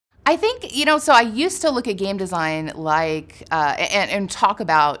I think, you know, so I used to look at game design like, and talk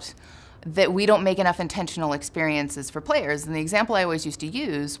about that we don't make enough intentional experiences for players. And the example I always used to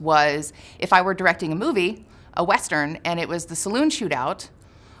use was if I were directing a movie, a Western, and it was the saloon shootout,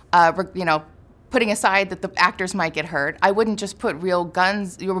 you know, putting aside that the actors might get hurt, I wouldn't just put real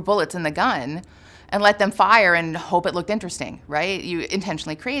bullets in the gun and let them fire and hope it looked interesting, right? You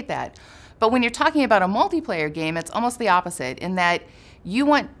intentionally create that. But when you're talking about a multiplayer game, it's almost the opposite in that you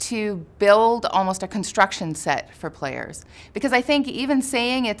want to build almost a construction set for players. Because I think even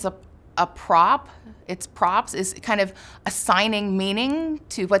saying it's a prop, it's props, is kind of assigning meaning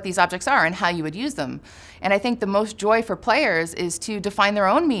to what these objects are and how you would use them. And I think the most joy for players is to define their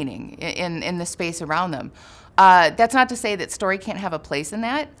own meaning in the space around them. That's not to say that story can't have a place in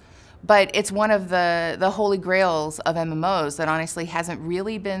that, but it's one of the holy grails of MMOs that honestly hasn't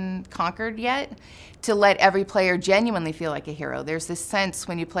really been conquered yet, to let every player genuinely feel like a hero. There's this sense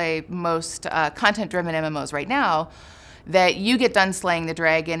when you play most content-driven MMOs right now that you get done slaying the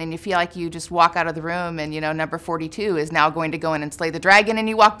dragon and you feel like you just walk out of the room and, you know, number 42 is now going to go in and slay the dragon, and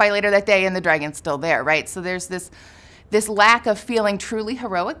you walk by later that day and the dragon's still there, right? So there's this lack of feeling truly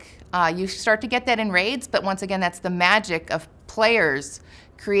heroic. You start to get that in raids, but once again, that's the magic of players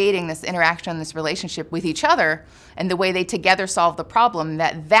creating this interaction, this relationship with each other, and the way they together solve the problem,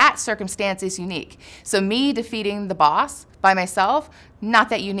 that circumstance is unique. So me defeating the boss by myself, not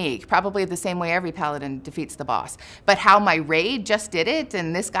that unique, probably the same way every paladin defeats the boss. But how my raid just did it,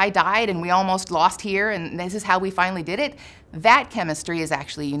 and this guy died, and we almost lost here, and this is how we finally did it, that chemistry is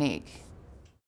actually unique.